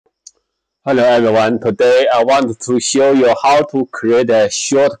Hello everyone. Today I want to show you how to create a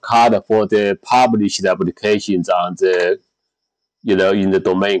shortcut for the published applications on the in the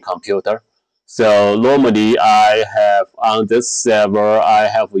domain computer. So normally I have on this server I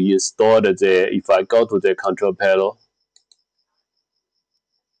have installed the if I go to the control panel.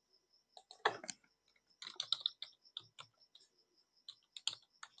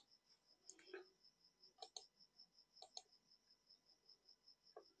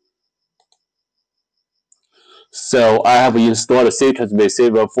 So I have installed Citrix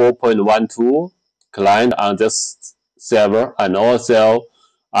Receiver 4.12 client on this server, and also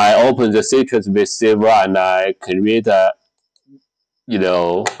I open the Citrix Receiver and I create a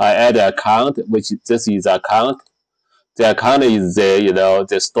I add an account, which this is account. The account is the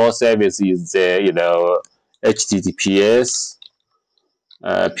the store service is the HTTPS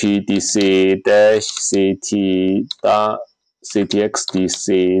PDC dash CT dot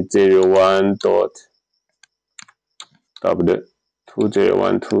CTXDC 01 dot W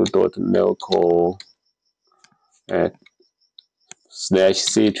 2012 dot local at slash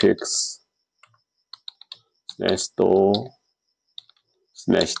Citrix slash store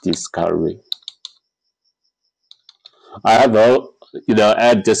slash discovery. I have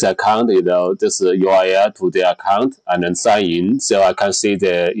add this account, this URL to the account and then sign in, so I can see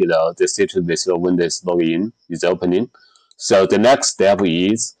the the Citrix Visual Windows login is opening. So the next step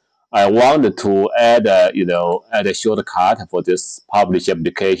is I want to add add a shortcut for this publish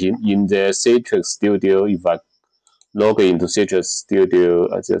application in the Citrix Studio. If I log into Citrix Studio,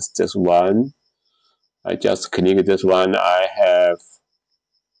 just this one, I just click this one. I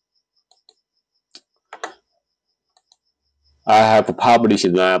have published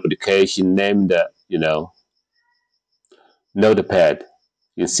an application named, Notepad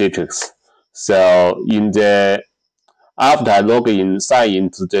in Citrix. So after I log in, sign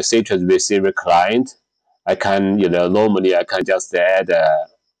into the Citrix Receiver client, I can, normally I can just add a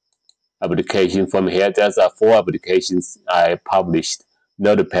application from here. There's 4 applications I published: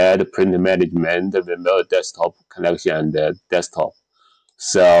 Notepad, Print Management, Remote Desktop Connection, and Desktop.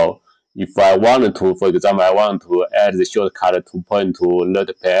 So if I wanted to, for example, I want to add the shortcut to point to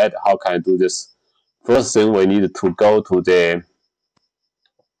Notepad, how can I do this? First thing, we need to go to the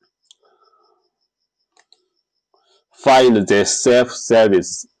find the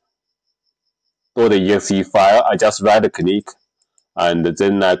self-service.exe file. I just right click and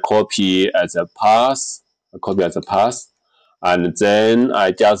then I copy as a path. And then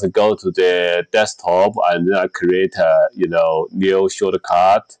I just go to the desktop and then I create a new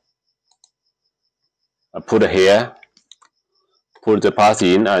shortcut. I put here, put the path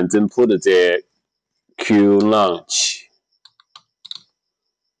in, and then put the Q launch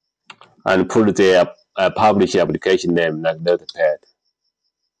and put the publish application name like Notepad.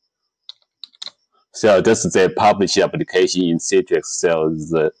 So this is the publish application in Citrix. So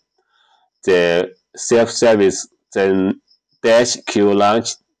the self-service then dash Q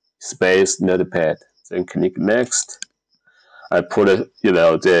launch space Notepad. Then click next. I put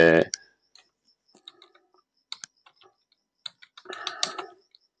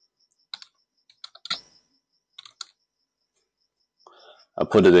I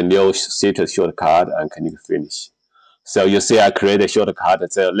put the new Citrix shortcut and click finish. So you see I create a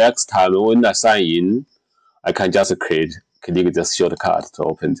shortcut. So next time when I sign in, I can just click this shortcut to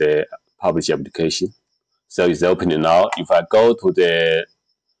open the publish application. So it's opening now. If I go to the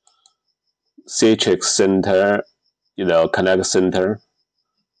Citrix Center, Connect Center,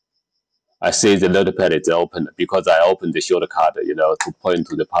 I see the Notepad is open because I opened the shortcut, to point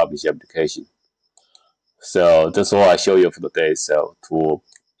to the publish application. So that's all I show you for today. So to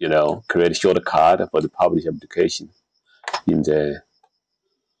create a shortcut for the publish application in the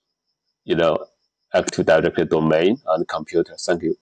Active Directory domain on the computer. Thank you.